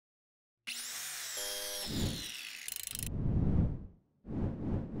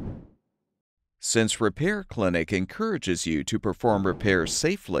Since Repair Clinic encourages you to perform repairs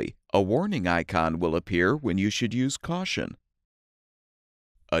safely, a warning icon will appear when you should use caution.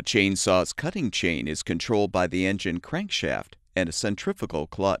 A chainsaw's cutting chain is controlled by the engine crankshaft and a centrifugal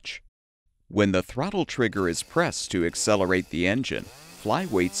clutch. When the throttle trigger is pressed to accelerate the engine,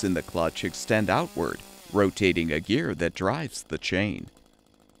 flyweights in the clutch extend outward, rotating a gear that drives the chain.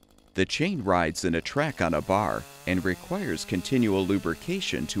 The chain rides in a track on a bar and requires continual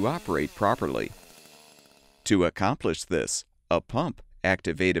lubrication to operate properly. To accomplish this, a pump,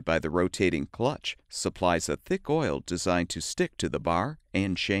 activated by the rotating clutch, supplies a thick oil designed to stick to the bar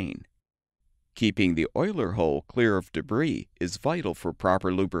and chain. Keeping the oiler hole clear of debris is vital for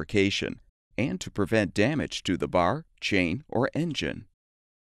proper lubrication and to prevent damage to the bar, chain, or engine.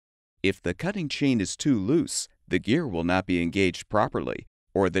 If the cutting chain is too loose, the gear will not be engaged properly,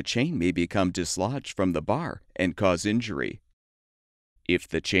 or the chain may become dislodged from the bar and cause injury. If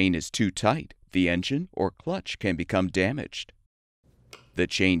the chain is too tight, the engine or clutch can become damaged. The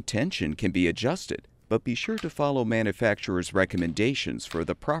chain tension can be adjusted, but be sure to follow manufacturer's recommendations for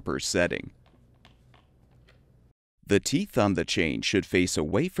the proper setting. The teeth on the chain should face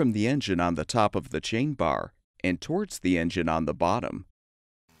away from the engine on the top of the chain bar and towards the engine on the bottom.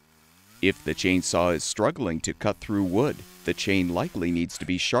 If the chainsaw is struggling to cut through wood, the chain likely needs to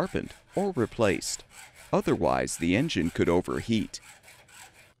be sharpened or replaced. Otherwise, the engine could overheat.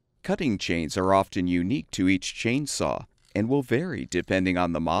 Cutting chains are often unique to each chainsaw and will vary depending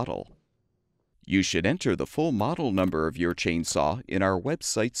on the model. You should enter the full model number of your chainsaw in our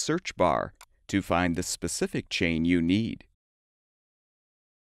website search bar to find the specific chain you need.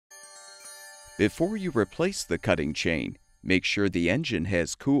 Before you replace the cutting chain, make sure the engine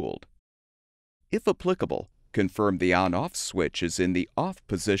has cooled. If applicable, confirm the on-off switch is in the off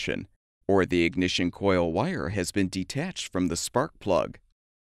position or the ignition coil wire has been detached from the spark plug.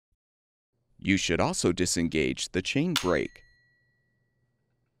 You should also disengage the chain brake.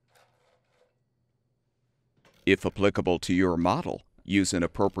 If applicable to your model, use an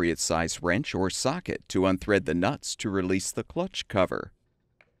appropriate size wrench or socket to unthread the nuts to release the clutch cover.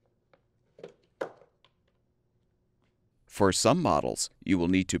 For some models, you will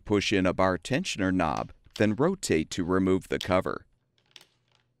need to push in a bar tensioner knob, then rotate to remove the cover.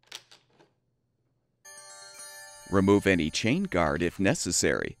 Remove any chain guard if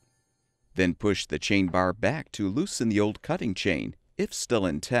necessary. Then push the chain bar back to loosen the old cutting chain, if still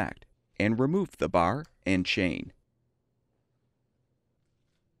intact, and remove the bar and chain.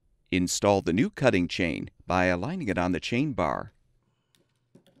 Install the new cutting chain by aligning it on the chain bar.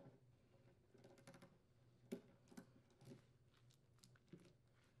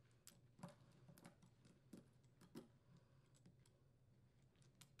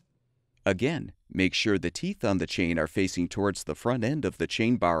 Again, make sure the teeth on the chain are facing towards the front end of the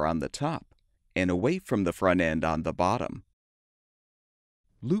chain bar on the top and away from the front end on the bottom.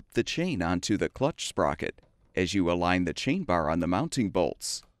 Loop the chain onto the clutch sprocket as you align the chain bar on the mounting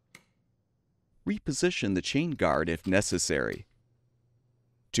bolts. Reposition the chain guard if necessary.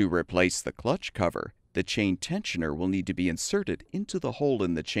 To replace the clutch cover, the chain tensioner will need to be inserted into the hole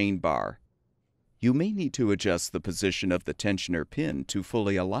in the chain bar. You may need to adjust the position of the tensioner pin to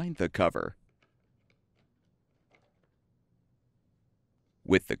fully align the cover.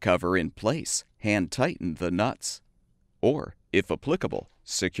 With the cover in place, hand tighten the nuts. Or, if applicable,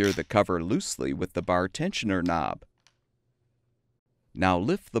 secure the cover loosely with the bar tensioner knob. Now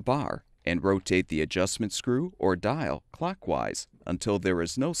lift the bar and rotate the adjustment screw or dial clockwise until there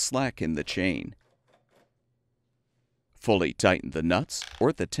is no slack in the chain. Fully tighten the nuts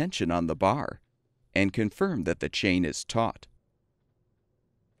or the tension on the bar and confirm that the chain is taut.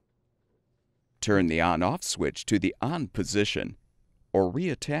 Turn the on-off switch to the on position or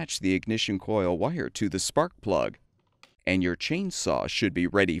reattach the ignition coil wire to the spark plug, and your chainsaw should be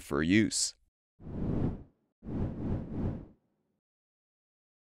ready for use.